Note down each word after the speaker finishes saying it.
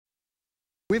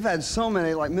We've had so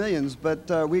many, like millions,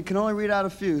 but we can only read out a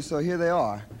few, so here they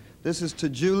are. This is to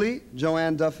Julie,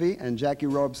 Joanne Duffy, and Jackie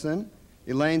Robeson,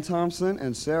 Elaine Thompson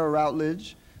and Sarah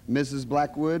Routledge, Mrs.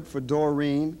 Blackwood for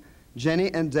Doreen,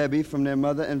 Jenny and Debbie from their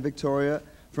mother and Victoria,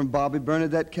 from Bobby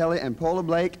Bernadette Kelly and Paula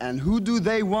Blake, and who do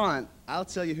they want? I'll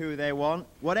tell you who they want.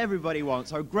 What everybody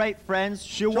wants. Our great friends,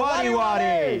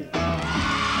 Showaddywaddy!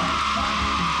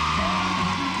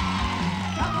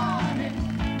 Come on in,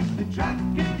 the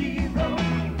Trocadero.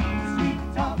 Sweet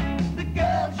talk, the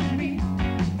girls you meet.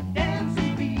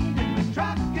 Dancing feet in the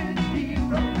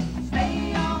Trocadero.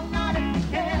 Stay all night if you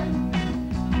can.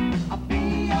 I'll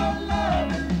be your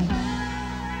lover.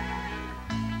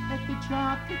 At the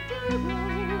Trocadero.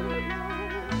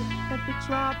 At the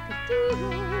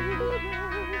Trocadero.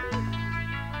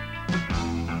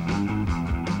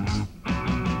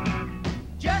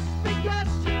 Just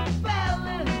because you fell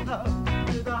in love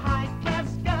with a high-class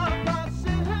gal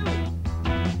soon,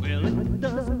 well, it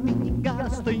doesn't mean you gotta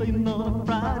stay in on a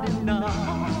Friday night.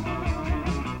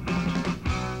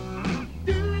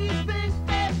 Do you think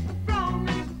that the throne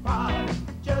is part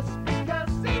just because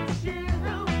it's you?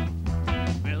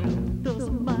 Well, it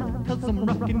doesn't matter, 'cause I'm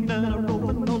rocking and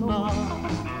rolling all night.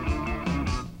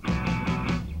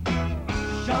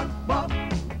 Short walk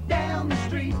down the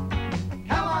street,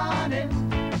 come on in,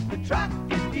 the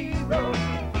Trocadero.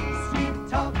 Sweet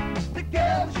talk, the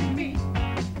girls you meet,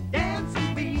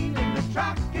 dancing feet in the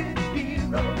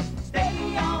Trocadero.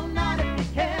 Stay all night if you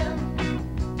can,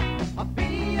 I'll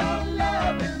be your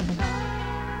loving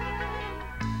hand.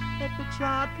 At the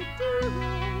Trocadero,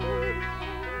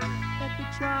 at the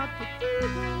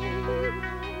Trocadero.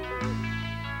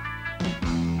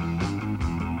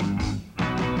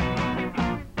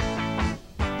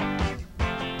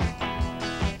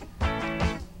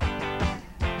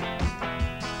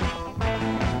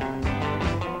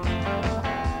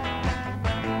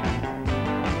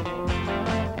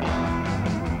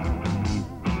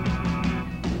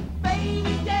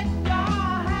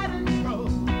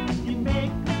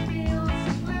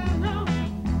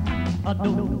 I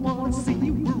don't want to see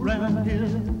you around here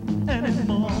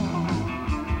anymore.